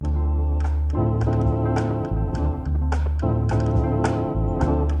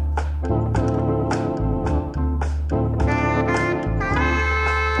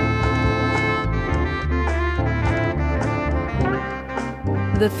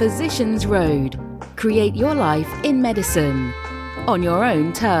The Physician's Road. Create your life in medicine on your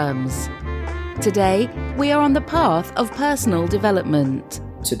own terms. Today, we are on the path of personal development.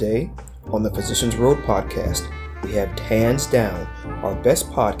 Today, on the Physician's Road podcast, we have hands down our best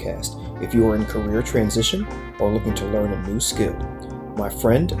podcast if you are in career transition or looking to learn a new skill. My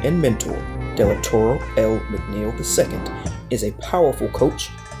friend and mentor, Delatorro L. McNeal II, is a powerful coach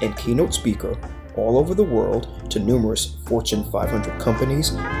and keynote speaker all over the world to numerous Fortune 500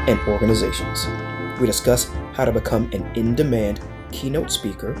 companies and organizations. We discuss how to become an in-demand keynote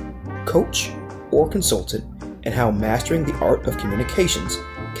speaker, coach, or consultant, and how mastering the art of communications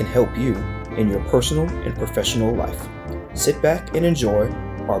can help you in your personal and professional life. Sit back and enjoy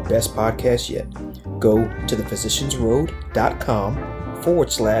our best podcast yet. Go to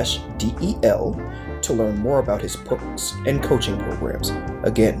thephysiciansroad.com/DEL to learn more about his books and coaching programs.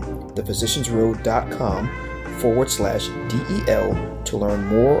 Again, thephysiciansroad.com/DEL to learn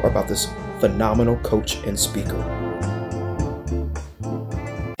more about this phenomenal coach and speaker.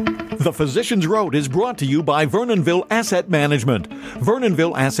 The Physician's Road is brought to you by Vernonville Asset Management.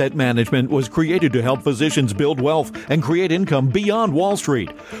 Vernonville Asset Management was created to help physicians build wealth and create income beyond Wall Street.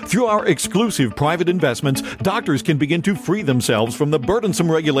 Through our exclusive private investments, doctors can begin to free themselves from the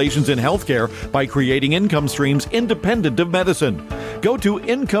burdensome regulations in healthcare by creating income streams independent of medicine. Go to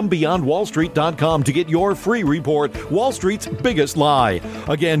IncomeBeyondWallStreet.com to get your free report, Wall Street's Biggest Lie.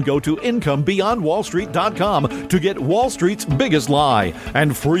 Again, go to IncomeBeyondWallStreet.com to get Wall Street's Biggest Lie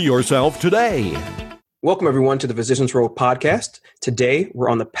and free yourself today. Welcome, everyone, to the Physician's Road podcast. Today, we're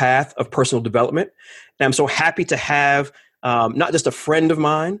on the path of personal development. And I'm so happy to have not just a friend of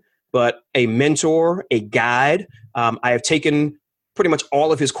mine, but a mentor, a guide. I have taken pretty much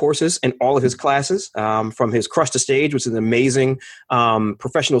all of his courses and all of his classes, from his Crush the Stage, which is an amazing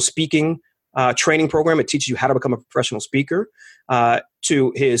professional speaking training program. It teaches you how to become a professional speaker,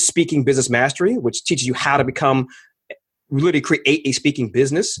 to his Speaking Business Mastery, which teaches you how to really create a speaking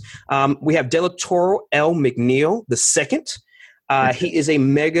business. We have Delatorro L. McNeal II. He is a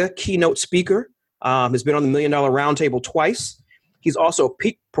mega keynote speaker. Has been on the $1 Million Roundtable twice. He's also a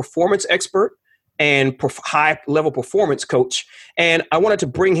peak performance expert and high-level performance coach. And I wanted to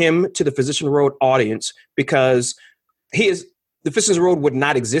bring him to the Physician Road audience because the Physician Road would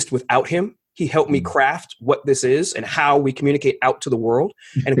not exist without him. He helped me craft what this is and how we communicate out to the world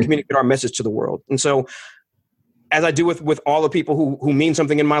and communicate our message to the world. And so, as I do with all the people who mean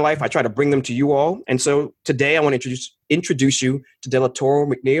something in my life, I try to bring them to you all. And so today I want to introduce you to Delatorro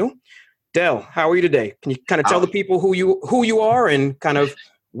McNeal. Del, how are you today? Can you kind of tell the people who you are and kind of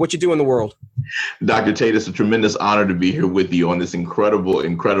what you do in the world? Dr. Tate, it's a tremendous honor to be here with you on this incredible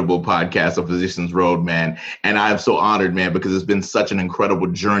podcast of Physician's Road, man. And I am so honored, man, because it's been such an incredible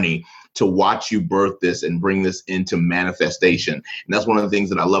journey to watch you birth this and bring this into manifestation. And that's one of the things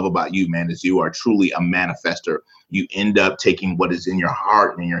that I love about you, man, is you are truly a manifester. You end up taking what is in your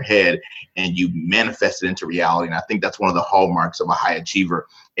heart and in your head and you manifest it into reality. And I think that's one of the hallmarks of a high achiever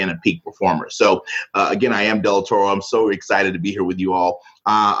and a peak performer. So again, I am Delatorro. I'm so excited to be here with you all.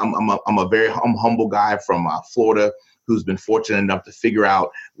 I'm a very humble guy from Florida who's been fortunate enough to figure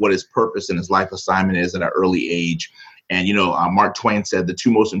out what his purpose and his life assignment is at an early age. And, Mark Twain said the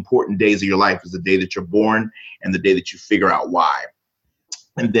two most important days of your life is the day that you're born and the day that you figure out why.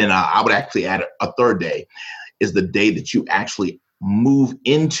 And then I would actually add a third day is the day that you actually move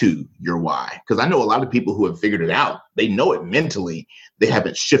into your why. Because I know a lot of people who have figured it out. They know it mentally. They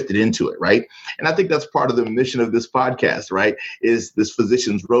haven't shifted into it, right? And I think that's part of the mission of this podcast, right? Is this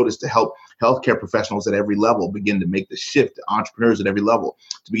Physician's Road is to help healthcare professionals at every level begin to make the shift, entrepreneurs at every level,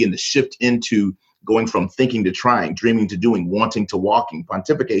 to begin to shift into going from thinking to trying, dreaming to doing, wanting to walking,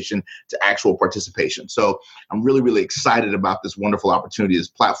 pontification to actual participation. So I'm really, really excited about this wonderful opportunity, this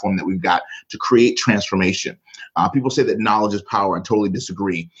platform that we've got to create transformation. People say that knowledge is power. I totally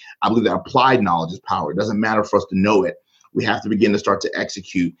disagree. I believe that applied knowledge is power. It doesn't matter for us to know it. We have to begin to start to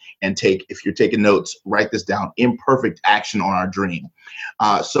execute and if you're taking notes, write this down, imperfect action on our dream.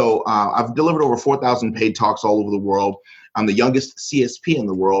 So I've delivered over 4,000 paid talks all over the world. I'm the youngest CSP in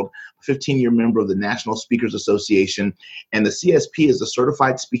the world, a 15-year member of the National Speakers Association. And the CSP is a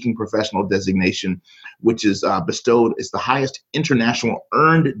Certified Speaking Professional designation, which is bestowed. It's the highest international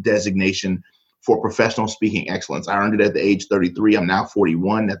earned designation for professional speaking excellence. I earned it at the age 33. I'm now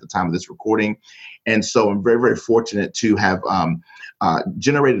 41 at the time of this recording. And so I'm very, very fortunate to have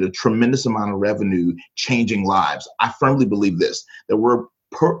generated a tremendous amount of revenue changing lives. I firmly believe this, that we're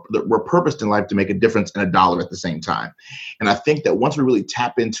purposed in life to make a difference in a dollar at the same time. And I think that once we really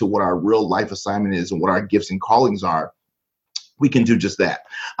tap into what our real life assignment is and what our gifts and callings are, we can do just that.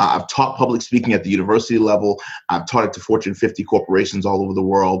 I've taught public speaking at the university level. I've taught it to Fortune 50 corporations all over the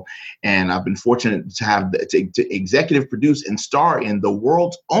world. And I've been fortunate to have to executive produce and star in the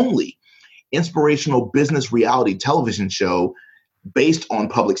world's only inspirational business reality television show based on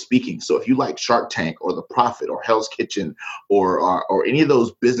public speaking. So if you like Shark Tank or The Profit or Hell's Kitchen or any of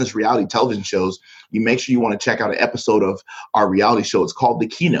those business reality television shows, you make sure you want to check out an episode of our reality show. It's called The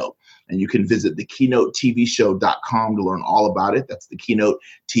Keynote. And you can visit thekeynotetvshow.com to learn all about it. That's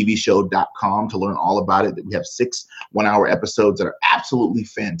thekeynotetvshow.com to learn all about it. We have 6 one-hour episodes that are absolutely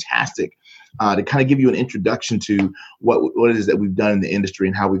fantastic to kind of give you an introduction to what it is that we've done in the industry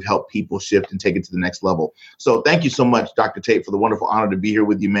and how we've helped people shift and take it to the next level. So thank you so much, Dr. Tate, for the wonderful honor to be here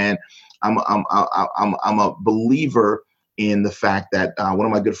with you, man. I'm a believer in the fact that one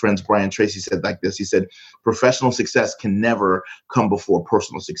of my good friends, Brian Tracy, said like this. He said, professional success can never come before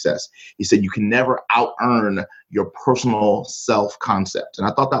personal success. He said, you can never out-earn your personal self-concept. And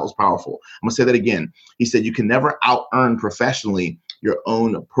I thought that was powerful. I'm going to say that again. He said, you can never out-earn professionally your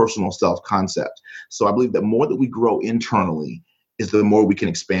own personal self-concept. So I believe that more that we grow internally is the more we can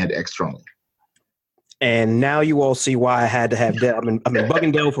expand externally. And now you all see why I had to have Del. I've been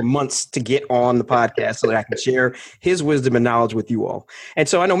bugging Del for months to get on the podcast so that I can share his wisdom and knowledge with you all. And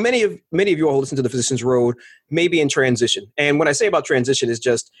so I know many of you all who listen to the Physician's Road may be in transition. And when I say about transition, is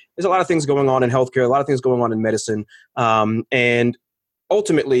just there's a lot of things going on in healthcare, a lot of things going on in medicine. And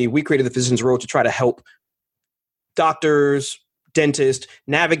ultimately, we created the Physician's Road to try to help doctors, dentists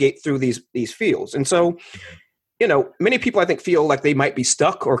navigate through these fields. And so, you know, many people, I think, feel like they might be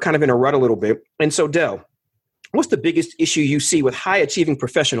stuck or kind of in a rut a little bit. And so, Del, what's the biggest issue you see with high-achieving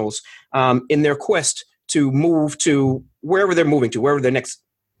professionals in their quest to move to wherever they're moving to, wherever their next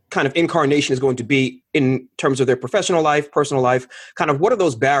kind of incarnation is going to be in terms of their professional life, personal life? Kind of what are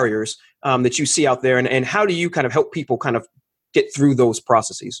those barriers that you see out there, and how do you kind of help people kind of get through those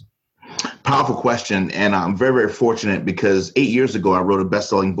processes? Powerful question. And I'm very, very fortunate because 8 years ago, I wrote a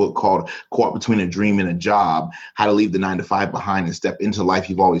best-selling book called Caught Between a Dream and a Job, How to Leave the 9-to-5 Behind and Step into the Life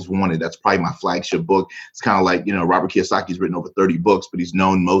You've Always Wanted. That's probably my flagship book. It's kind of like, you know, Robert Kiyosaki's written over 30 books, but he's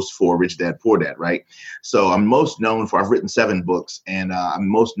known most for Rich Dad, Poor Dad, right? So I'm most known for, I've written 7 books, and I'm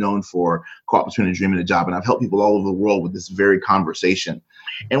most known for Caught Between a Dream and a Job. And I've helped people all over the world with this very conversation.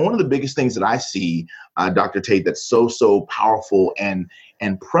 And one of the biggest things that I see, Dr. Tate, that's so powerful and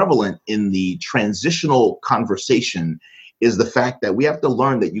prevalent in the transitional conversation is the fact that we have to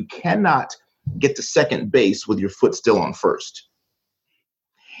learn that you cannot get to second base with your foot still on first.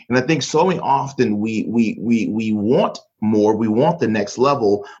 And I think so often we want more, we want the next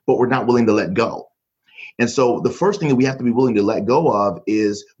level, but we're not willing to let go. And so the first thing that we have to be willing to let go of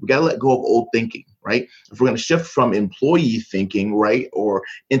is we got to let go of old thinking, right? If we're going to shift from employee thinking, right, or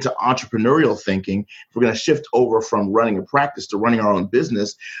into entrepreneurial thinking, if we're going to shift over from running a practice to running our own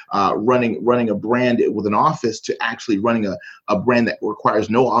business, running a brand with an office to actually running a brand that requires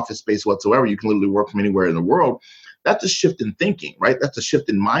no office space whatsoever, you can literally work from anywhere in the world. That's a shift in thinking, right? That's a shift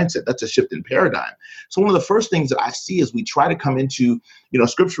in mindset. That's a shift in paradigm. So one of the first things that I see is we try to come into, you know,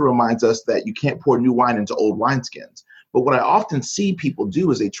 scripture reminds us that you can't pour new wine into old wineskins. But what I often see people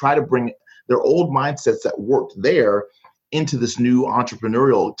do is they try to bring their old mindsets that worked there into this new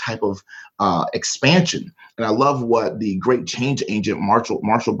entrepreneurial type of expansion. And I love what the great change agent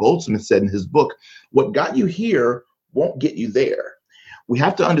Marshall Goldsmith said in his book, what got you here won't get you there. We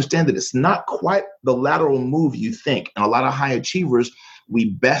have to understand that it's not quite the lateral move you think. And a lot of high achievers,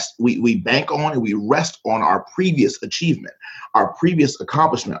 we bank on and we rest on our previous achievement, our previous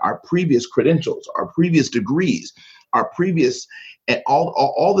accomplishment, our previous credentials, our previous degrees, our previous, and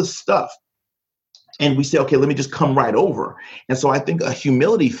all this stuff. And we say, okay, let me just come right over. And so I think a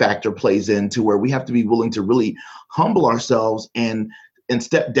humility factor plays into where we have to be willing to really humble ourselves and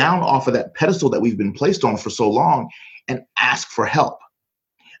step down off of that pedestal that we've been placed on for so long and ask for help.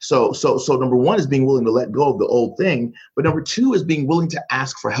 So number one is being willing to let go of the old thing. But number two is being willing to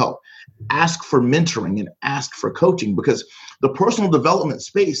ask for help, ask for mentoring, and ask for coaching, because the personal development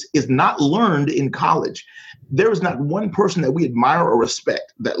space is not learned in college. There is not one person that we admire or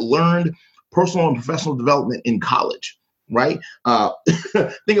respect that learned personal and professional development in college, right?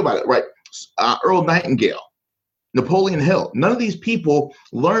 Think about it, right? Earl Nightingale, Napoleon Hill, none of these people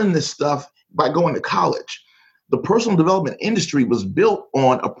learned this stuff by going to college. The personal development industry was built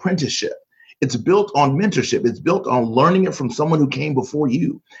on apprenticeship. It's built on mentorship. It's built on learning it from someone who came before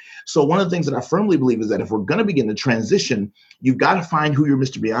you. So one of the things that I firmly believe is that if we're going to begin to transition, you've got to find who your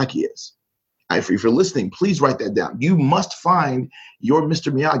Mr. Miyagi is. If you're listening, please write that down. You must find your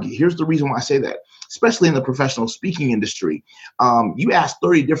Mr. Miyagi. Here's the reason why I say that, especially in the professional speaking industry. You ask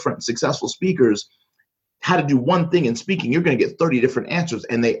 30 different successful speakers, how to do one thing in speaking, you're going to get 30 different answers,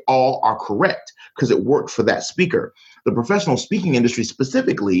 and they all are correct because it worked for that speaker. The professional speaking industry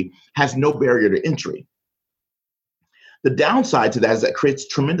specifically has no barrier to entry. The downside to that is that creates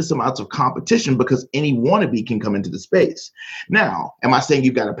tremendous amounts of competition because any wannabe can come into the space. Now, am I saying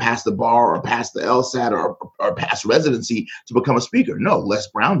you've got to pass the bar or pass the LSAT or pass residency to become a speaker? No, Les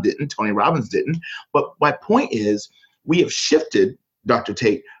Brown didn't, Tony Robbins didn't. But my point is, we have shifted, Dr.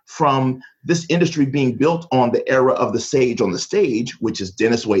 Tate, from this industry being built on the era of the sage on the stage, which is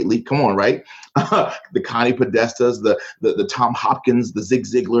Dennis Waitley, come on, right? The Connie Podestas, the Tom Hopkins, the Zig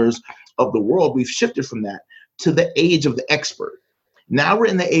Ziglars of the world. We've shifted from that to the age of the expert. Now we're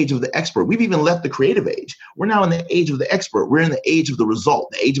in the age of the expert. We've even left the creative age. We're now in the age of the expert. We're in the age of the result,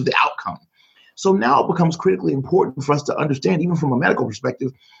 the age of the outcome. So now it becomes critically important for us to understand, even from a medical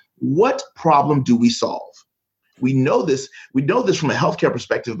perspective, what problem do we solve? We know this from a healthcare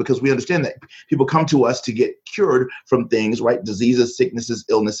perspective because we understand that people come to us to get cured from things, right? Diseases, sicknesses,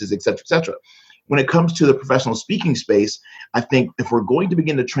 illnesses, et cetera, et cetera. When it comes to the professional speaking space, I think if we're going to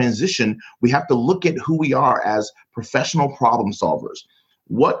begin to transition, we have to look at who we are as professional problem solvers.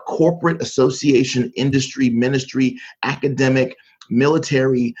 What corporate, association, industry, ministry, academic,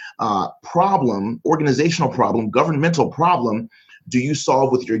 military problem, organizational problem, governmental problem do you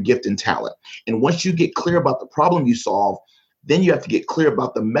solve with your gift and talent? And once you get clear about the problem you solve, then you have to get clear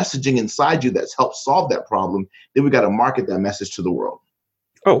about the messaging inside you that's helped solve that problem. Then we got to market that message to the world.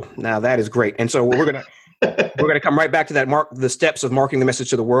 Oh, now that is great. And so we're gonna come right back to that, the steps of marketing the message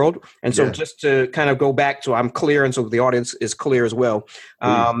to the world. And so just to kind of go back so I'm clear, and so the audience is clear as well.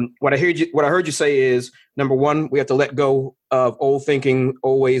 What I heard you say is, number one, we have to let go of old thinking,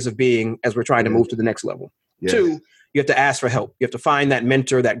 old ways of being as we're trying to move to the next level. Yes. Two, you have to ask for help. You have to find that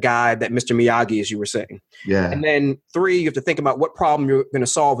mentor, that guide, that Mr. Miyagi, as you were saying. Yeah. And then three, you have to think about what problem you're going to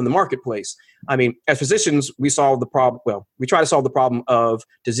solve in the marketplace. I mean, as physicians, we solve the problem. Well, we try to solve the problem of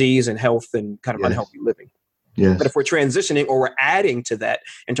disease and health and kind of unhealthy living. Yes. But if we're transitioning or we're adding to that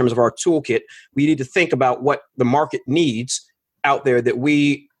in terms of our toolkit, we need to think about what the market needs out there that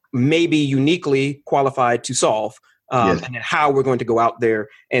we may be uniquely qualified to solve. And then how we're going to go out there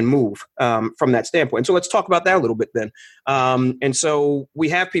and move from that standpoint. So let's talk about that a little bit then. And so we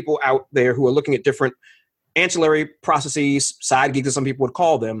have people out there who are looking at different ancillary processes, side gigs, as some people would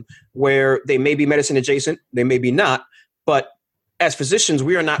call them, where they may be medicine adjacent, they may be not. But as physicians,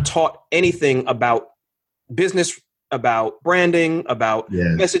 we are not taught anything about business, about branding, about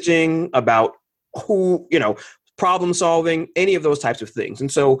messaging, about problem solving, any of those types of things.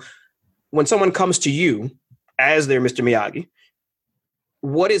 And so when someone comes to you as their Mr. Miyagi,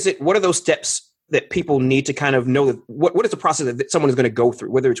 what is it? What are those steps that people need to kind of know? That what is the process that someone is going to go through,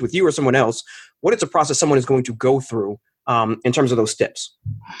 whether it's with you or someone else? What is the process someone is going to go through in terms of those steps?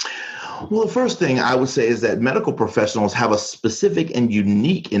 Well, the first thing I would say is that medical professionals have a specific and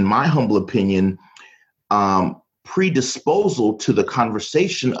unique, in my humble opinion, predisposal to the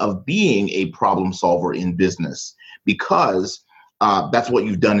conversation of being a problem solver in business, because that's what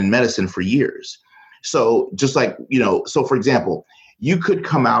you've done in medicine for years. So just like, so for example, you could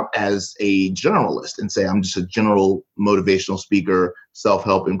come out as a generalist and say, I'm just a general motivational speaker,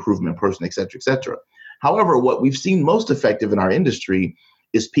 self-help improvement person, et cetera, et cetera. However, what we've seen most effective in our industry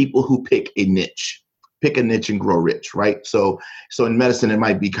is people who pick a niche and grow rich, right? So in medicine, it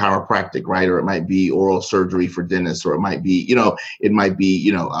might be chiropractic, right? Or it might be oral surgery for dentists, or it might be,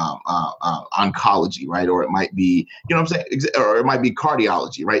 oncology, right? Or it might be, or it might be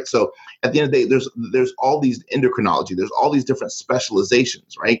cardiology, right? So at the end of the day, there's all these endocrinology, there's all these different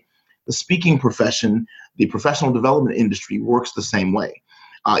specializations, right? The speaking profession, the professional development industry works the same way.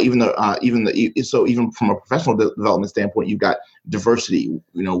 Even from a professional development standpoint, you've got diversity,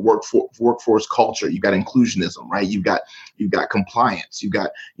 workforce culture, you've got inclusionism, right? You've got compliance, you've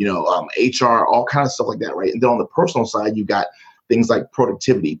got, HR, all kinds of stuff like that, right? And then on the personal side, you've got things like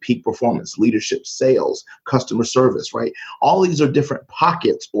productivity, peak performance, leadership, sales, customer service, right? All these are different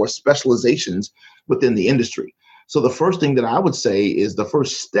pockets or specializations within the industry. So the first thing that I would say is the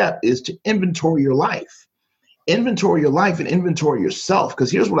first step is to inventory your life. Inventory your life and inventory yourself.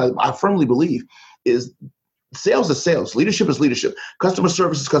 Because here's what I firmly believe is sales is sales, leadership is leadership, customer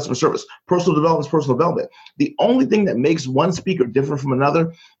service is customer service, personal development is personal development. The only thing that makes one speaker different from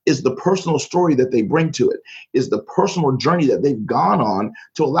another is the personal story that they bring to it, is the personal journey that they've gone on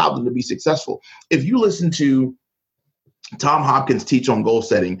to allow them to be successful. If you listen to Tom Hopkins teach on goal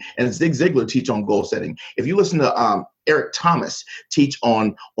setting and Zig Ziglar teach on goal setting, if you listen to Eric Thomas teach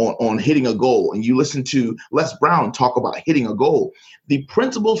on hitting a goal, and you listen to Les Brown talk about hitting a goal, the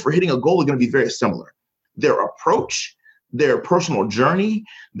principles for hitting a goal are going to be very similar. Their approach, their personal journey,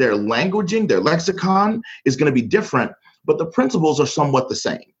 their languaging, their lexicon is going to be different, but the principles are somewhat the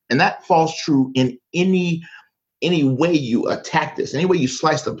same. And that falls true in any way you attack this, any way you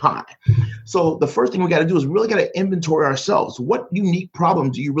slice the pie. So the first thing we got to do is really got to inventory ourselves. What unique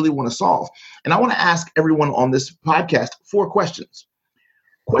problem do you really want to solve? And I want to ask everyone on this podcast 4 questions.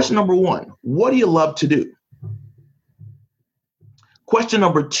 Question number 1, what do you love to do? Question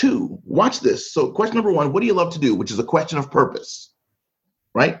number 2, watch this. So question number 1, what do you love to do? Which is a question of purpose,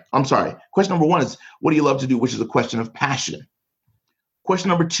 right? I'm sorry. Question number 1 is, what do you love to do? Which is a question of passion. Question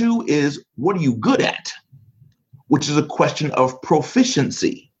number 2 is, what are you good at? Which is a question of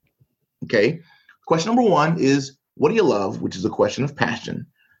proficiency, okay? Question number 1 is, what do you love? Which is a question of passion.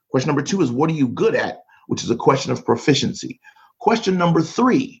 Question number 2 is, what are you good at? Which is a question of proficiency. Question number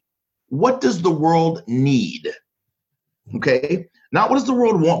 3, what does the world need? Okay, not what does the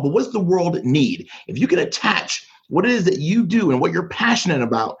world want, but what does the world need? If you can attach what it is that you do and what you're passionate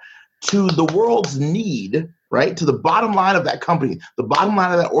about to the world's need, right, to the bottom line of that company, the bottom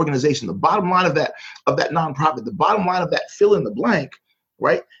line of that organization, the bottom line of that nonprofit, the bottom line of that fill in the blank,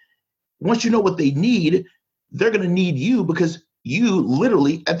 right? Once you know what they need, they're going to need you, because you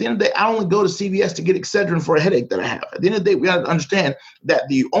literally, at the end of the day, I only go to CVS to get Excedrin for a headache that I have. At the end of the day, we got to understand that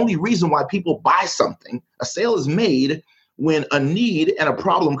the only reason why people buy something, a sale is made when a need and a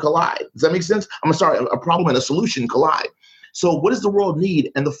problem collide. Does that make sense? I'm sorry, a problem and a solution collide. So what does the world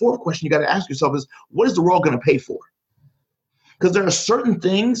need? And the 4th question you got to ask yourself is, what is the world going to pay for? Because there are certain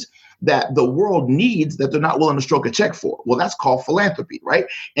things that the world needs that they're not willing to stroke a check for. Well, that's called philanthropy, right?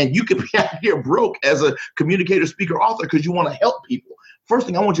 And you could be out here broke as a communicator, speaker, author because you want to help people. First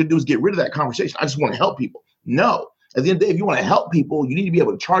thing I want you to do is get rid of that conversation. I just want to help people. No. At the end of the day, if you want to help people, you need to be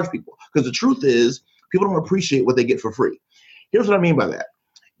able to charge people, because the truth is people don't appreciate what they get for free. Here's what I mean by that.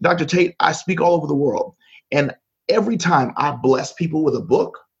 Dr. Tate, I speak all over the world. And every time I bless people with a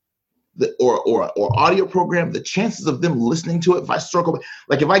book or audio program, the chances of them listening to it, if I circle,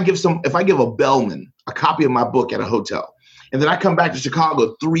 like if I give a bellman a copy of my book at a hotel, and then I come back to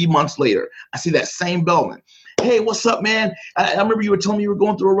Chicago 3 months later, I see that same bellman. Hey, what's up, man? I remember you were telling me you were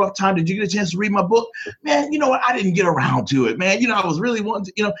going through a rough time. Did you get a chance to read my book? Man, you know what? I didn't get around to it, man. I was really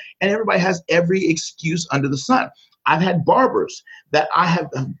wanting to, and everybody has every excuse under the sun. I've had barbers that I have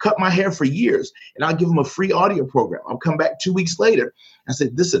cut my hair for years, and I'll give them a free audio program. I'll come back 2 weeks later and say,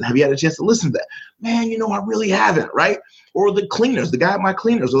 listen, have you had a chance to listen to that? Man, I really haven't, right? Or the cleaners, the guy at my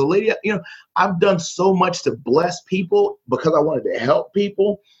cleaners, or the lady, I've done so much to bless people because I wanted to help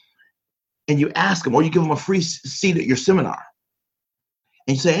people. And you ask them, or you give them a free seat at your seminar.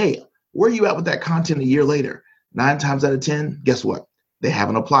 And you say, hey, where are you at with that content a year later? 9 times out of 10, guess what? They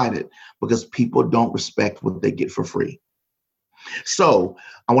haven't applied it, because people don't respect what they get for free. So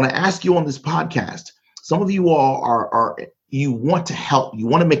I want to ask you on this podcast, some of you all are you want to help, you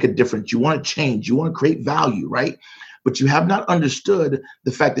want to make a difference, you want to change, you want to create value, right? But you have not understood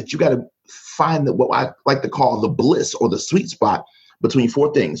the fact that you got to find what I like to call the bliss or the sweet spot between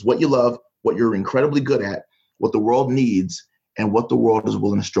 4 things: what you love, what you're incredibly good at, what the world needs, and what the world is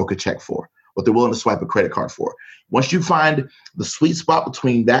willing to stroke a check for, what they're willing to swipe a credit card for. Once you find the sweet spot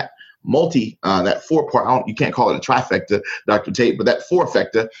between that that 4-part, you can't call it a trifecta, Dr. Tate, but that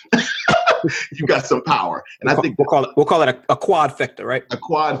 4-fecta, you got some power. And I think we'll call it a quadfecta, right? A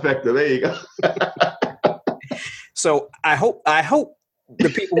quadfecta. There you go. So I hope the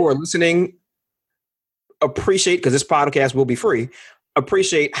people who are listening appreciate, because this podcast will be free,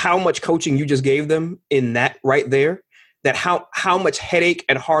 appreciate how much coaching you just gave them in that right there. That how much headache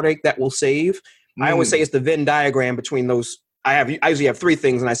and heartache that will save. I always say it's the Venn diagram between those. I usually have 3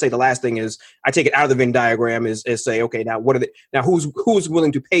 things, and I say the last thing is I take it out of the Venn diagram is say, okay, now what are now who's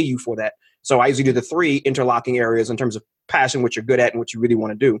willing to pay you for that? So I usually do the 3 interlocking areas in terms of passion, what you're good at, and what you really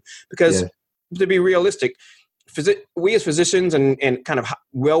want to do. Because to be realistic, we as physicians and kind of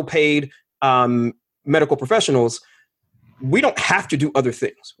well-paid medical professionals, we don't have to do other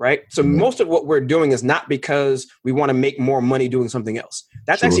things, right? So most of what we're doing is not because we want to make more money doing something else.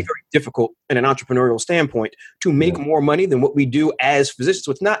 That's actually very difficult in an entrepreneurial standpoint to make more money than what we do as physicians.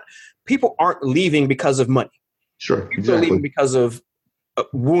 So it's not, people aren't leaving because of money. Sure. People are leaving because of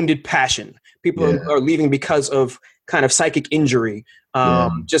wounded passion. People are leaving because of kind of psychic injury,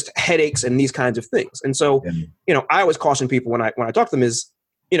 just headaches and these kinds of things. And so, I always caution people when I talk to them is,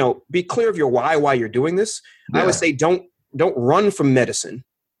 be clear of your why you're doing this. I always say, don't run from medicine.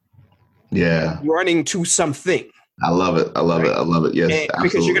 Yeah. You're running to something. I love it. Yes,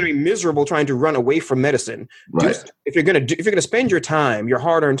 because you're going to be miserable trying to run away from medicine. Right. If you're going to spend your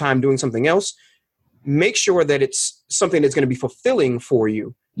hard-earned time doing something else, make sure that it's something that's going to be fulfilling for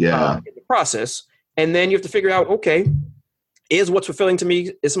you in the process. And then you have to figure out, okay, is what's fulfilling to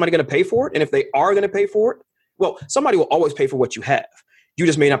me, is somebody going to pay for it? And if they are going to pay for it, well, somebody will always pay for what you have. You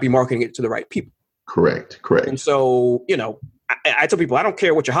just may not be marketing it to the right people. Correct. And so, I tell people, I don't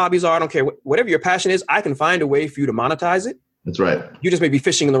care what your hobbies are. I don't care whatever your passion is. I can find a way for you to monetize it. That's right. You just may be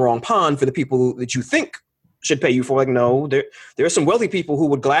fishing in the wrong pond for the people that you think should pay you for. Like, no, there are some wealthy people who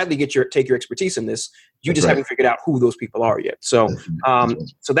would gladly take your expertise in this. You just haven't figured out who those people are yet. So,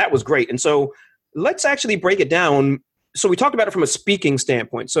 so that was great. And so let's actually break it down. So we talked about it from a speaking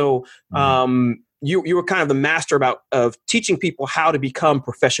standpoint. So, you were kind of the master of teaching people how to become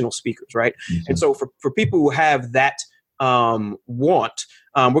professional speakers, right? Mm-hmm. And so for people who have that want,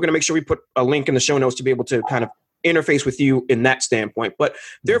 we're going to make sure we put a link in the show notes to be able to kind of interface with you in that standpoint. But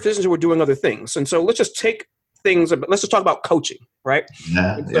there are physicians who are doing other things. And so let's just talk about coaching, right?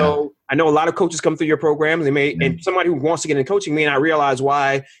 So I know a lot of coaches come through your program. And somebody who wants to get into coaching may not realize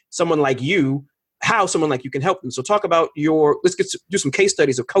how someone like you can help them. So talk about let's do some case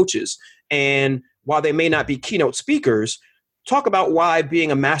studies of coaches. And while they may not be keynote speakers, talk about why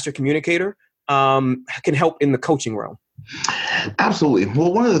being a master communicator can help in the coaching realm. Absolutely.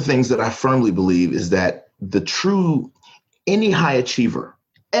 Well, one of the things that I firmly believe is that every high achiever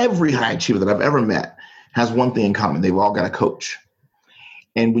that I've ever met has one thing in common. They've all got a coach.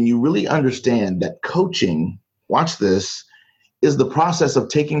 And when you really understand that coaching, watch this, is the process of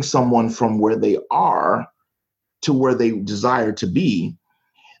taking someone from where they are to where they desire to be,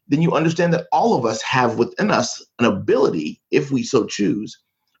 then you understand that all of us have within us an ability, if we so choose,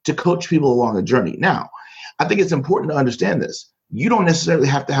 to coach people along a journey. Now, I think it's important to understand this. You don't necessarily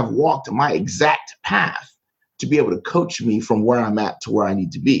have to have walked my exact path to be able to coach me from where I'm at to where I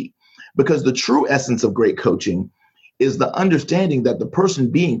need to be. Because the true essence of great coaching is the understanding that the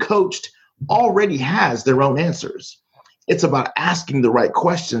person being coached already has their own answers. It's about asking the right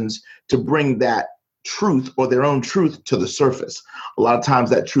questions to bring that truth or their own truth to the surface. A lot of times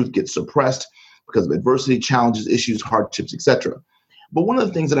that truth gets suppressed because of adversity, challenges, issues, hardships, etc. But one of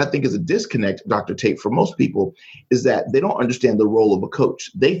the things that I think is a disconnect, Dr. Tate, for most people is that they don't understand the role of a coach.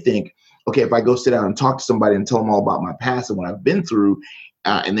 They think, okay, if I go sit down and talk to somebody and tell them all about my past and what I've been through,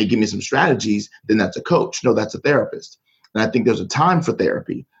 and they give me some strategies, then that's a coach. No, that's a therapist. And I think there's a time for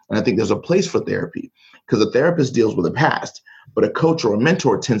therapy. And I think there's a place for therapy because a therapist deals with the past, but a coach or a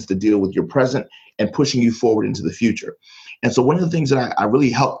mentor tends to deal with your present and pushing you forward into the future. And so one of the things that I really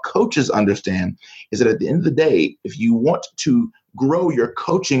help coaches understand is that at the end of the day, if you want to grow your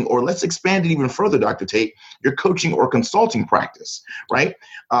coaching, or let's expand it even further, Dr. Tate, your coaching or consulting practice, right?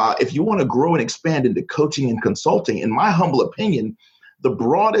 If you want to grow and expand into coaching and consulting, in my humble opinion, the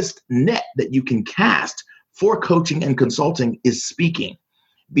broadest net that you can cast for coaching and consulting is speaking.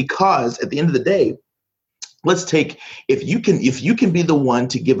 Because at the end of the day, let's take, if you can be the one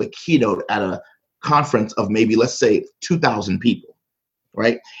to give a keynote at a conference of maybe, let's say, 2,000 people,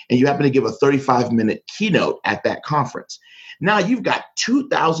 right? And you happen to give a 35-minute keynote at that conference. Now you've got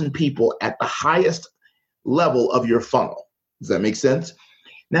 2,000 people at the highest level of your funnel. Does that make sense?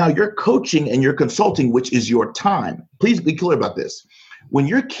 Now you're coaching and you're consulting, which is your time. Please be clear about this. When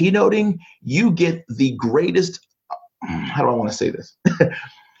you're keynoting, you get the greatest, how do I want to say this?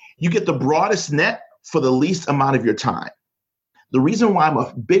 You get the broadest net for the least amount of your time. The reason why I'm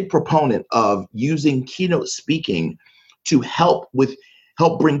a big proponent of using keynote speaking to help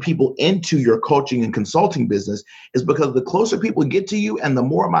bring people into your coaching and consulting business is because the closer people get to you and the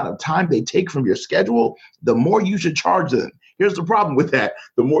more amount of time they take from your schedule, the more you should charge them. Here's the problem with that.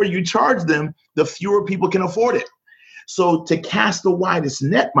 The more you charge them, the fewer people can afford it. So to cast the widest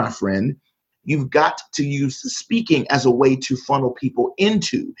net, my friend, you've got to use speaking as a way to funnel people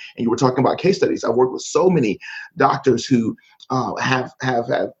into. And you were talking about case studies. I've worked with so many doctors who have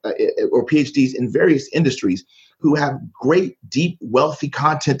or PhDs in various industries who have great, deep, wealthy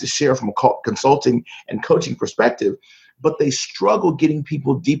content to share from a consulting and coaching perspective, but they struggle getting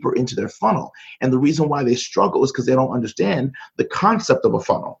people deeper into their funnel. And the reason why they struggle is because they don't understand the concept of a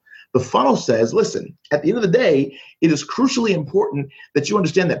funnel. The funnel says, listen, at the end of the day, it is crucially important that you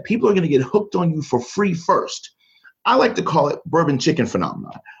understand that people are going to get hooked on you for free first. I like to call it bourbon chicken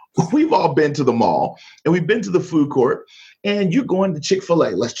phenomenon. We've all been to the mall and we've been to the food court and you're going to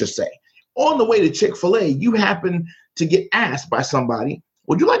Chick-fil-A, let's just say. On the way to Chick-fil-A, you happen to get asked by somebody,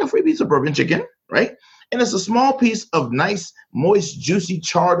 would you like a free piece of bourbon chicken, right? And it's a small piece of nice, moist, juicy,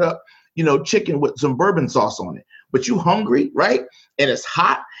 charred up, chicken with some bourbon sauce on it. But you hungry, right? And it's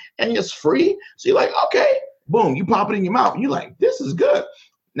hot and it's free. So you're like, okay, boom, you pop it in your mouth. And you're like, this is good.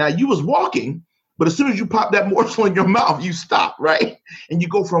 Now you was walking, but as soon as you pop that morsel in your mouth, you stop, right? And you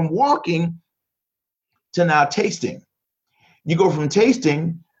go from walking to now tasting. You go from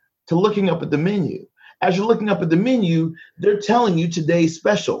tasting to looking up at the menu. as you're looking up at the menu, they're telling you today's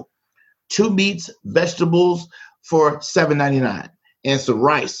special: 2 meats, vegetables for $7.99, and some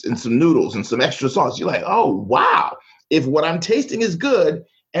rice and some noodles and some extra sauce. You're like, oh, wow. If what I'm tasting is good,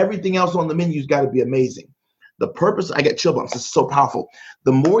 everything else on the menu's got to be amazing. The purpose, I get chill bumps. It's so powerful.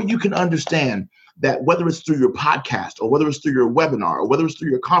 The more you can understand that, whether it's through your podcast, or whether it's through your webinar, or whether it's through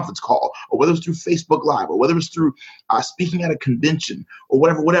your conference call, or whether it's through Facebook Live, or whether it's through speaking at a convention, or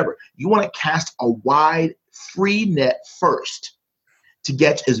whatever, you want to cast a wide free net first to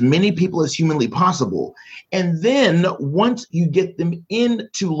get as many people as humanly possible. And then once you get them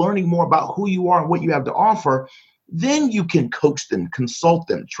into learning more about who you are and what you have to offer, then you can coach them, consult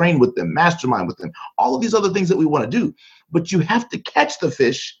them, train with them, mastermind with them, all of these other things that we want to do. But you have to catch the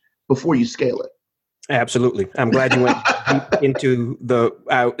fish before you scale it. Absolutely. I'm glad you went deep into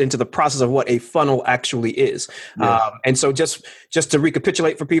the process of what a funnel actually is. Yeah. And so just to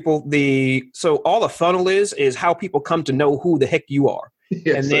recapitulate for people, so all a funnel is how people come to know who the heck you are.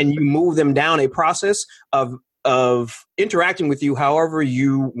 Yes, and then you move them down a process of interacting with you however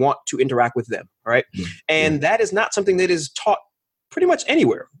you want to interact with them. Right. Yeah. And that is not something that is taught pretty much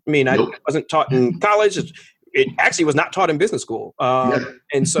anywhere. I mean, nope. I wasn't taught in college. It actually was not taught in business school.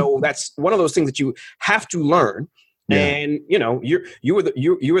 And so that's one of those things that you have to learn. Yeah. And, you were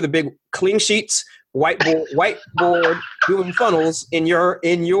the big clean sheets, whiteboard doing funnels in your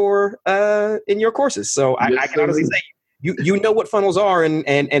courses. So I can honestly say you know what funnels are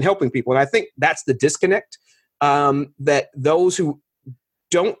and helping people. And I think that's the disconnect, that those who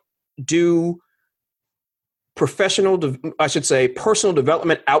don't do personal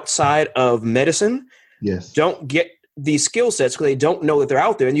development outside of medicine, yes, don't get these skill sets because they don't know that they're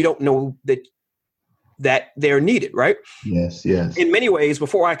out there, and you don't know that they're needed, right? Yes, yes. In many ways,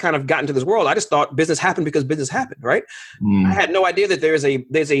 before I kind of got into this world, I just thought business happened because business happened, right? I had no idea that there's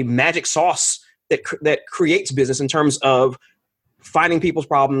a magic sauce that creates business in terms of finding people's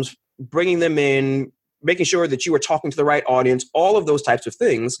problems, bringing them in, making sure that you are talking to the right audience, all of those types of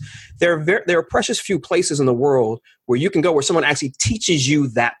things. There are precious few places in the world where you can go where someone actually teaches you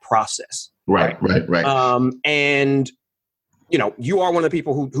that process. Right. And you are one of the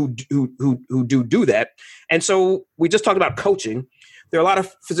people who do that. And so we just talked about coaching. There are a lot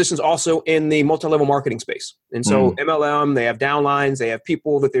of physicians also in the multi-level marketing space. And so MLM, they have downlines, they have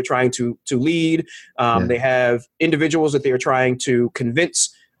people that they're trying to lead. They have individuals that they're trying to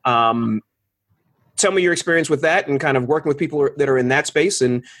convince. Tell me your experience with that and kind of working with people that are in that space,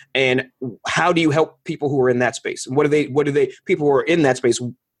 and how do you help people who are in that space? And what do they people who are in that space,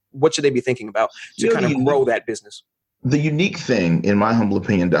 what should they be thinking about to kind of grow that business? The unique thing, in my humble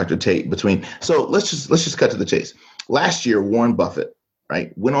opinion, Dr. Tate, so let's just cut to the chase. Last year, Warren Buffett,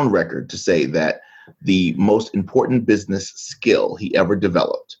 right, went on record to say that the most important business skill he ever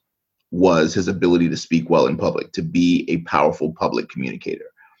developed was his ability to speak well in public, to be a powerful public communicator.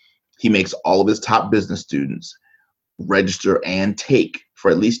 He makes all of his top business students register and take,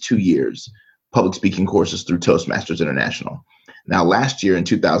 for at least 2 years, public speaking courses through Toastmasters International. Now, last year in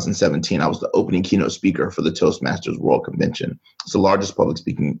 2017, I was the opening keynote speaker for the Toastmasters World Convention. It's the largest public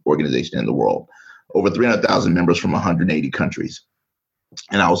speaking organization in the world. Over 300,000 members from 180 countries.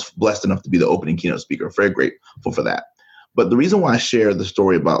 And I was blessed enough to be the opening keynote speaker. Very grateful for that. But the reason why I share the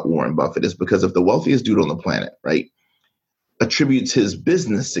story about Warren Buffett is because if the wealthiest dude on the planet, right, attributes his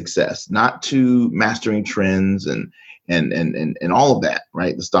business success not to mastering trends and all of that,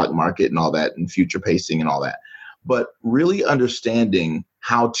 right? The stock market and all that, and future pacing and all that, but really understanding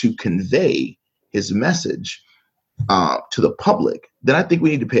how to convey his message to the public, then I think we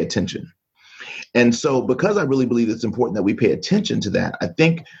need to pay attention. And so because I really believe it's important that we pay attention to that, I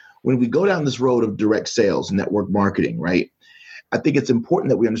think when we go down this road of direct sales, network marketing, right, I think it's important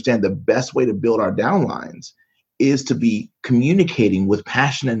that we understand the best way to build our downlines is to be communicating with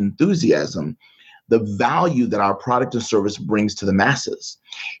passion and enthusiasm the value that our product and service brings to the masses.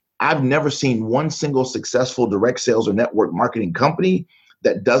 I've never seen one single successful direct sales or network marketing company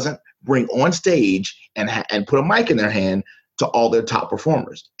that doesn't bring on stage and put a mic in their hand to all their top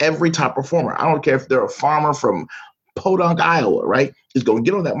performers. Every top performer, I don't care if they're a farmer from Podunk, Iowa, right, is going to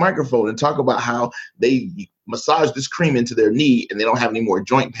get on that microphone and talk about how they massage this cream into their knee and they don't have any more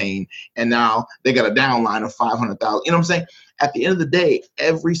joint pain. And now they got a downline of 500,000. You know what I'm saying? At the end of the day,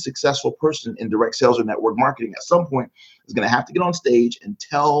 every successful person in direct sales or network marketing at some point is going to have to get on stage and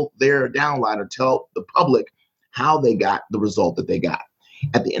tell their downline or tell the public how they got the result that they got.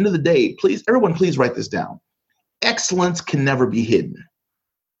 At the end of the day, everyone please write this down. Excellence can never be hidden.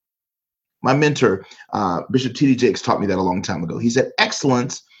 My mentor, Bishop T.D. Jakes, taught me that a long time ago. He said,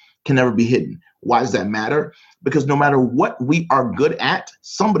 excellence can never be hidden. Why does that matter? Because no matter what we are good at,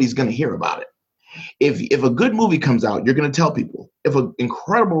 somebody's going to hear about it. If a good movie comes out, you're going to tell people. If an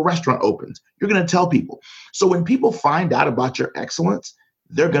incredible restaurant opens, you're going to tell people. So when people find out about your excellence,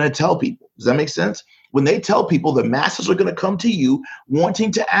 they're going to tell people. Does that make sense? When they tell people, the masses are going to come to you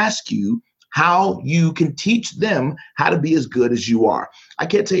wanting to ask you how you can teach them how to be as good as you are. I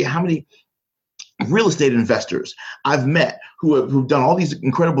can't tell you how many real estate investors I've met who've done all these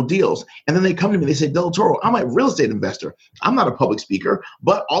incredible deals. And then they come to me, they say, Delatorro, I'm a real estate investor. I'm not a public speaker,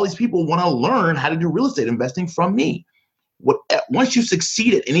 but all these people want to learn how to do real estate investing from me. Once you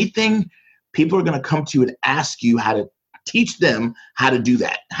succeed at anything, people are going to come to you and ask you how to teach them how to do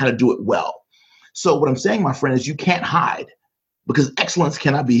that, how to do it well. So what I'm saying, my friend, is you can't hide, because excellence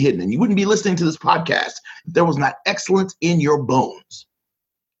cannot be hidden. And you wouldn't be listening to this podcast if there was not excellence in your bones.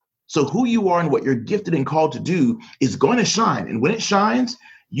 So who you are and what you're gifted and called to do is going to shine. And when it shines,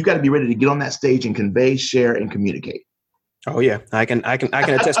 you got to be ready to get on that stage and convey, share, and communicate. Oh yeah, I can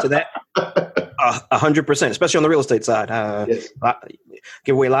attest to that 100%, especially on the real estate side. Yes.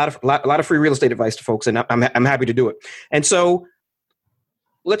 Give away a lot of free real estate advice to folks, and I'm happy to do it. And so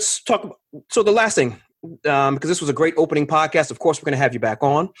let's talk. So the last thing, because this was a great opening podcast. Of course, we're going to have you back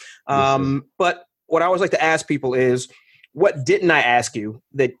on. But what I always like to ask people is, what didn't I ask you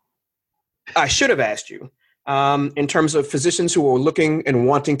that I should have asked you in terms of physicians who are looking and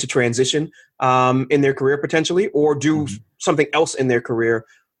wanting to transition in their career potentially, or do something else in their career?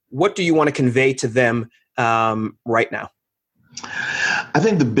 What do you want to convey to them right now? I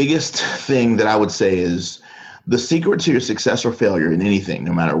think the biggest thing that I would say is the secret to your success or failure in anything,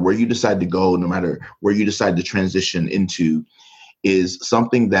 no matter where you decide to go, no matter where you decide to transition into, is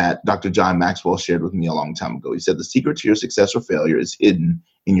something that Dr. John Maxwell shared with me a long time ago. He said, the secret to your success or failure is hidden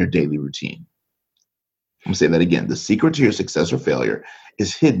in your daily routine. I'm going to say that again. The secret to your success or failure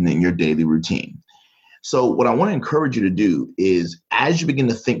is hidden in your daily routine. So what I want to encourage you to do is, as you begin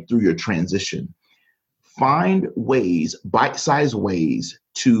to think through your transition, find ways, bite-sized ways,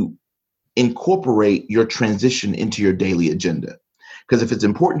 to incorporate your transition into your daily agenda. Because if it's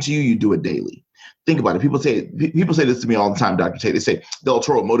important to you, you do it daily. Think about it. People say this to me all the time, Dr. Tate. They say,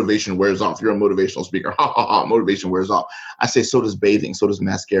 Delatorro, motivation wears off. You're a motivational speaker. Ha, ha, ha. Motivation wears off. I say, so does bathing. So does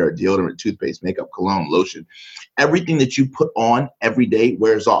mascara, deodorant, toothpaste, makeup, cologne, lotion. Everything that you put on every day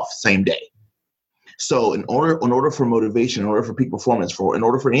wears off same day. So in order for motivation, in order for peak performance, in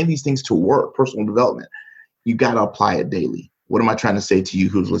order for any of these things to work, personal development, you got to apply it daily. What am I trying to say to you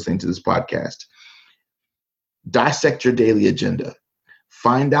who's listening to this podcast? Dissect your daily agenda.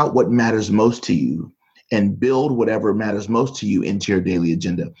 Find out what matters most to you and build whatever matters most to you into your daily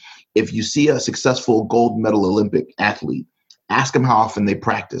agenda. If you see a successful gold medal Olympic athlete, ask them how often they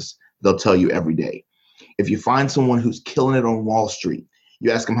practice. They'll tell you every day. If you find someone who's killing it on Wall Street,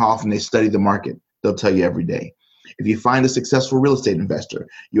 you ask them how often they study the market. They'll tell you every day. If you find a successful real estate investor,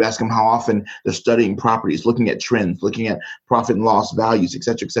 you ask them how often they're studying properties, looking at trends, looking at profit and loss values, et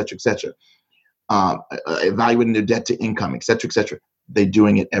cetera, et cetera, et cetera, evaluating their debt to income, et cetera, et cetera. They're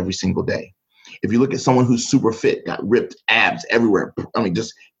doing it every single day. If you look at someone who's super fit, got ripped abs everywhere,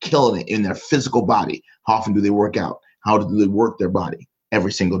 just killing it in their physical body, how often do they work out? How do they work their body?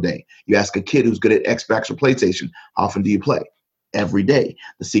 Every single day. You ask a kid who's good at Xbox or PlayStation, how often do you play? Every day.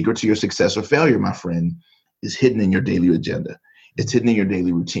 The secret to your success or failure, my friend, is hidden in your daily agenda. It's hidden in your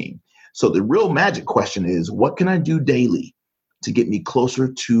daily routine. So the real magic question is, what can I do daily to get me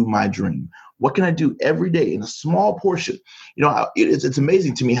closer to my dream? What can I do every day in a small portion? It's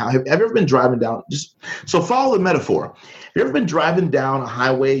amazing to me how, have you ever been driving down, so follow the metaphor. Have you ever been driving down a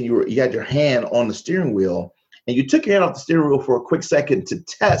highway and you had your hand on the steering wheel and you took your hand off the steering wheel for a quick second to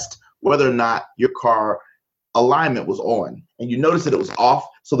test whether or not your car alignment was on, and you notice that it was off,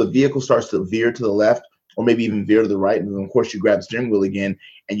 so the vehicle starts to veer to the left or maybe even veer to the right, and then of course you grab the steering wheel again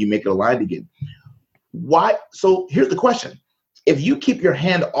and you make it aligned again. Why? So here's the question. If you keep your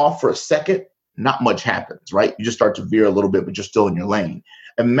hand off for a second, not much happens, right? You just start to veer a little bit, but you're still in your lane.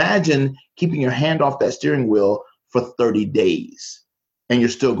 Imagine keeping your hand off that steering wheel for 30 days and you're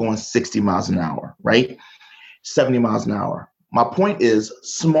still going 60 miles an hour, right? 70 miles an hour. My point is,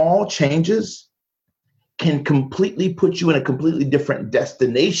 small changes can completely put you in a completely different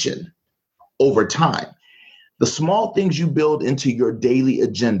destination over time. The small things you build into your daily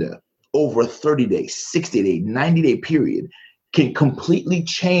agenda over a 30-day, 60-day, 90-day period can completely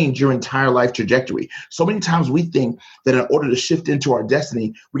change your entire life trajectory. So many times we think that in order to shift into our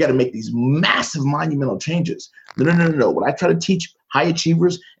destiny, we got to make these massive monumental changes. No. What I try to teach high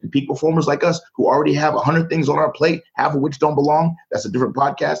achievers and peak performers like us who already have 100 things on our plate, half of which don't belong, that's a different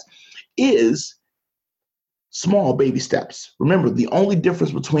podcast, is small baby steps. Remember, the only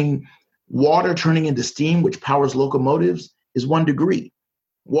difference between water turning into steam, which powers locomotives, is 1 degree.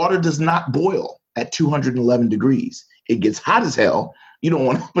 Water does not boil. at 211 degrees. It gets hot as hell. You don't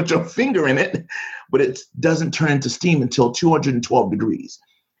want to put your finger in it, but it doesn't turn into steam until 212 degrees.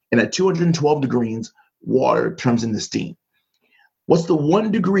 And at 212 degrees, water turns into steam. What's the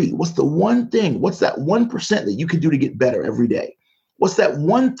 1 degree? What's the one thing? What's that 1% that you can do to get better every day? What's that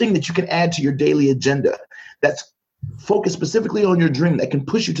one thing that you can add to your daily agenda that's focused specifically on your dream that can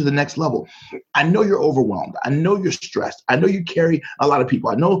push you to the next level? I know you're overwhelmed. I know you're stressed. I know you carry a lot of people.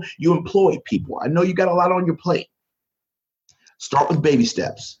 I know you employ people. I know you got a lot on your plate. Start with baby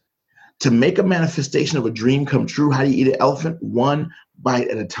steps. To make a manifestation of a dream come true, how do you eat an elephant? One bite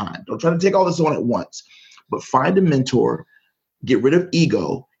at a time. Don't try to take all this on at once, but find a mentor, get rid of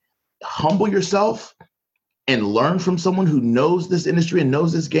ego, humble yourself, and learn from someone who knows this industry and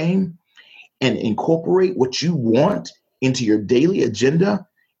knows this game, and incorporate what you want into your daily agenda.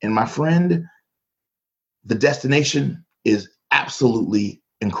 And my friend, the destination is absolutely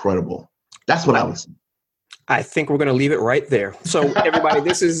incredible. That's what I would say. I think we're going to leave it right there. So everybody,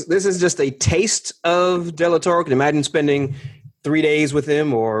 this is just a taste of Delatorro. You can imagine spending 3 days with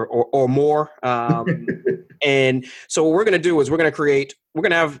him or more. And so what we're going to do is we're going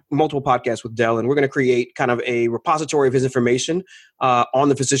to have multiple podcasts with Del, and we're going to create kind of a repository of his information on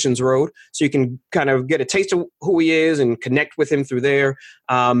the Physicians Road. So you can kind of get a taste of who he is and connect with him through there.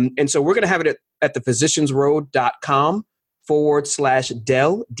 And so we're going to have it at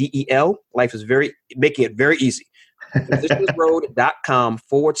thephysiciansroad.com/Del, DEL. Life is making it very easy.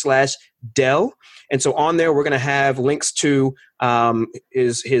 physiciansroad.com/Del. And so on there, we're going to have links to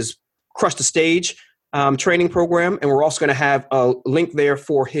his Crush the Stage training program. And we're also going to have a link there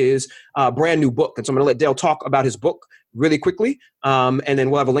for his brand new book. And so I'm going to let Del talk about his book really quickly. And then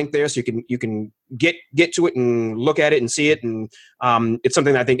we'll have a link there so you can get to it and look at it and see it. And it's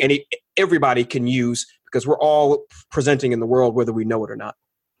something that I think everybody can use, because we're all presenting in the world, whether we know it or not.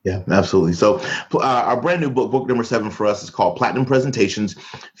 Yeah, absolutely. So our brand new book number 7 for us is called Platinum Presentations,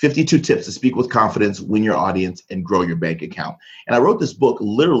 52 Tips to Speak with Confidence, Win Your Audience, and Grow Your Bank Account. And I wrote this book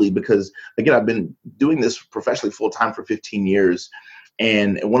literally because, again, I've been doing this professionally full time for 15 years.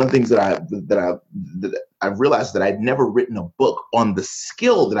 And one of the things that I've realized that I'd never written a book on the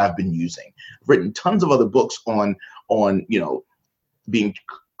skill that I've been using. I've written tons of other books on being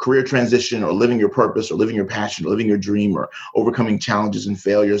career transition, or living your purpose, or living your passion, or living your dream, or overcoming challenges and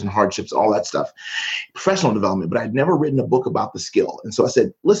failures and hardships, all that stuff, professional development. But I'd never written a book about the skill. And so I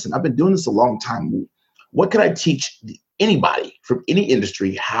said, listen, I've been doing this a long time. What could I teach anybody from any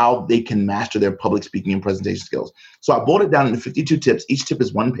industry how they can master their public speaking and presentation skills? So I boiled it down into 52 tips. Each tip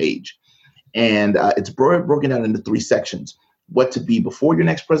is 1 page. And it's broken down into 3 sections: what to be before your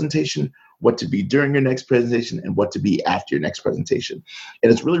next presentation, what to be during your next presentation, and what to be after your next presentation.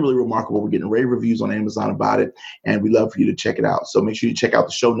 And it's really, really remarkable. We're getting rave reviews on Amazon about it, and we'd love for you to check it out. So make sure you check out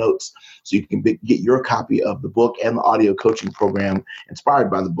the show notes so you can get your copy of the book and the audio coaching program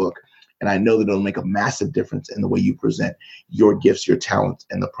inspired by the book. And I know that it'll make a massive difference in the way you present your gifts, your talents,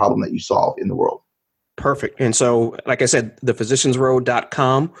 and the problem that you solve in the world. Perfect. And so, like I said,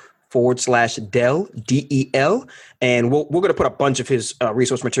 thephysiciansroad.com/Del, DEL. And we're going to put a bunch of his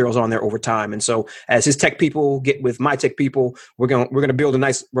resource materials on there over time. And so as his tech people get with my tech people, we're going to build a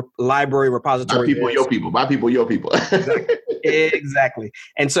nice library repository. My people, your people. My people, your people. Exactly.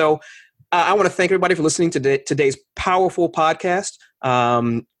 And so I want to thank everybody for listening to today's powerful podcast.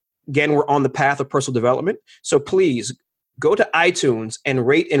 Again, we're on the path of personal development. So please go to iTunes and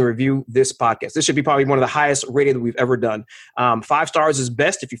rate and review this podcast. This should be probably one of the highest rated that we've ever done. 5 stars is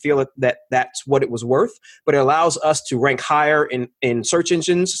best if you feel that that's what it was worth, but it allows us to rank higher in search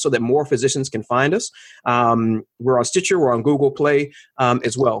engines so that more physicians can find us. We're on Stitcher, we're on Google Play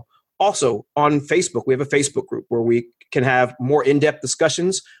as well. Also on Facebook, we have a Facebook group where we can have more in-depth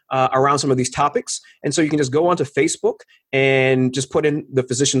discussions around some of these topics. And so you can just go onto Facebook and just put in the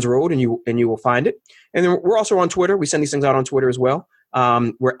Physicians Road and you will find it. And then we're also on Twitter. We send these things out on Twitter as well.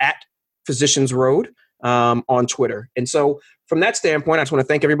 We're at Physicians Road on Twitter. And so from that standpoint, I just want to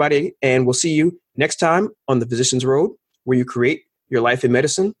thank everybody, and we'll see you next time on the Physicians Road, where you create your life in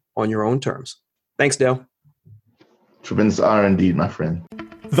medicine on your own terms. Thanks, Del. Tremendous honor indeed, my friend.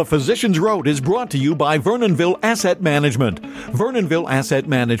 The Physicians Road is brought to you by Vernonville Asset Management. Vernonville Asset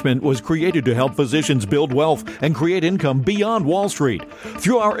Management was created to help physicians build wealth and create income beyond Wall Street.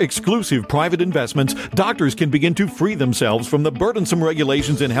 Through our exclusive private investments, doctors can begin to free themselves from the burdensome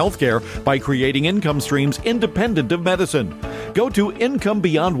regulations in healthcare by creating income streams independent of medicine. Go to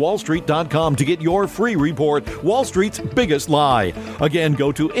IncomeBeyondWallStreet.com to get your free report, Wall Street's Biggest Lie. Again,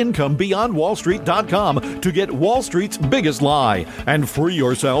 go to IncomeBeyondWallStreet.com to get Wall Street's Biggest Lie and free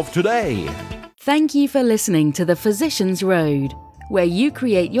yourself today. Thank you for listening to The Physicians Road. where you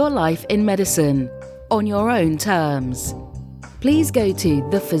create your life in medicine on your own terms. Please go to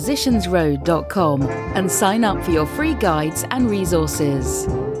thephysiciansroad.com and sign up for your free guides and resources.